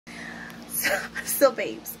So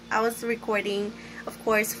babes, I was recording, of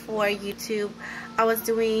course, for YouTube. I was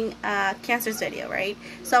doing Cancer's video, right?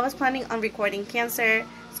 So I was planning on recording Cancer,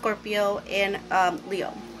 Scorpio, and Leo.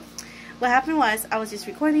 What happened was I was just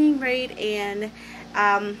recording, right? And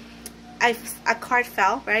a card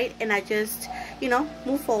fell, right? And I just, you know,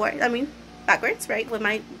 moved forward. I mean, backwards, right? With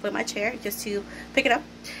my chair just to pick it up.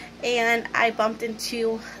 And I bumped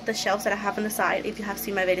into the shelves that I have on the side. If you have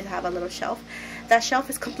seen my videos, I have a little shelf. That shelf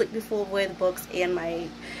is completely full with books and my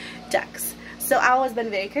decks. So I always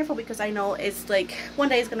been very careful because I know it's like one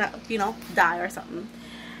day it's gonna, you know, die or something.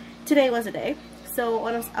 Today was a day. So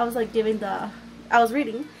when I was like I was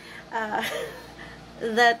reading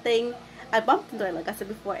that thing, I bumped into it, like I said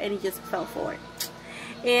before, and it just fell forward.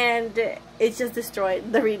 And it just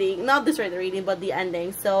destroyed the reading. Not destroyed the reading, but the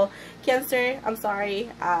ending. So Cancer, I'm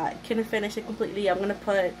sorry, couldn't finish it completely. I'm gonna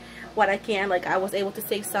put what I can. Like, I was able to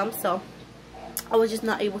save some, so I was just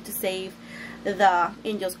not able to save the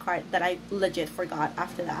Angels card that I legit forgot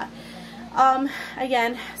after that.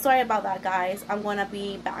 Again, sorry about that, guys. I'm gonna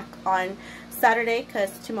be back on Saturday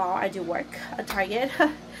because tomorrow I do work at Target.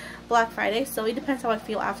 Black Friday, so it depends how I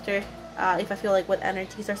feel after. If I feel like with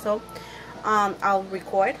energies or so, I'll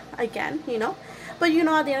record again, you know. But you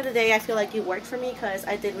know, at the end of the day, I feel like it worked for me because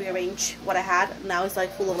I did rearrange what I had. Now it's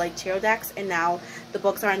like full of like tarot decks, and now the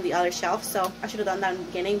books are on the other shelf. So I should have done that in the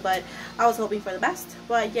beginning, but I was hoping for the best.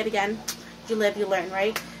 But yet again, you live, you learn,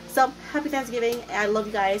 right? So happy Thanksgiving. I love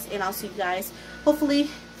you guys, and I'll see you guys hopefully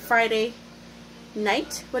Friday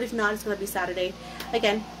night. But if not, it's gonna be Saturday.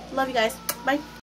 Again, love you guys. Bye.